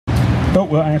Oh,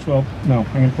 well, actually, well, no,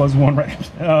 I'm going to close the one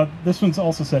right. This one's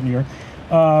also set in New York.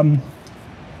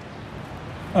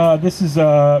 This is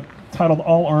titled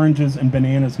All Oranges and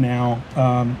Bananas Now.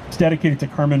 It's dedicated to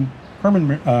Carmen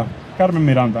Miranda,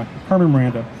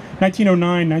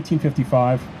 1909,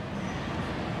 1955.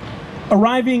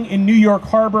 Arriving in New York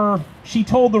Harbor, she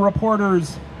told the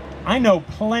reporters, "I know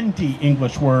plenty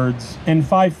English words," and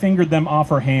five-fingered them off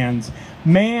her hands.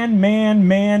 Man, man,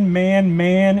 man, man,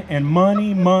 man, and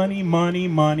money, money, money,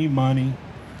 money, money.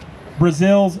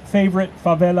 Brazil's favorite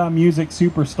favela music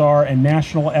superstar and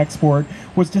national export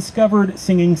was discovered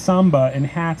singing samba in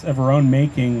hats of her own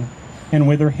making, and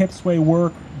with her hip sway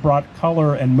work brought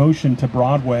color and motion to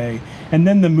Broadway, and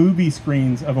then the movie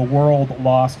screens of a world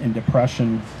lost in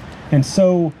depression, and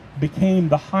so became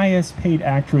the highest paid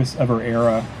actress of her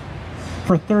era.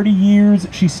 For 30 years,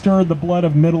 she stirred the blood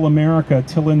of Middle America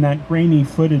till in that grainy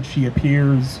footage she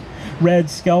appears. Red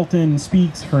Skelton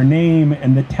speaks her name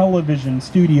and the television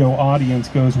studio audience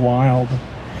goes wild.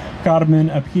 Carmen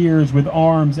appears with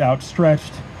arms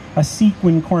outstretched, a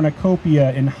sequin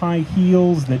cornucopia in high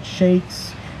heels that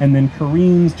shakes and then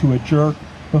careens to a jerk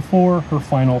before her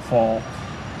final fall.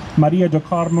 Maria do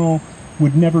Carmo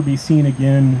would never be seen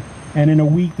again, and in a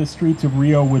week the streets of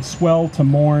Rio would swell to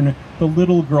mourn the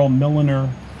little girl milliner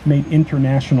made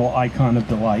international icon of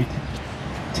delight.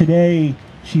 Today,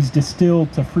 she's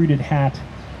distilled to fruited hat,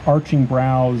 arching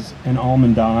brows, and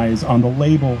almond eyes on the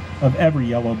label of every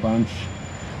yellow bunch,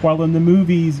 while in the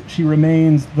movies she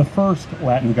remains the first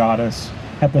Latin goddess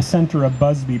at the center of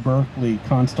Busby Berkeley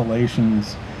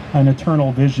constellations, an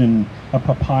eternal vision of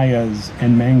papayas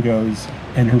and mangoes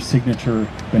and her signature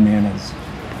bananas.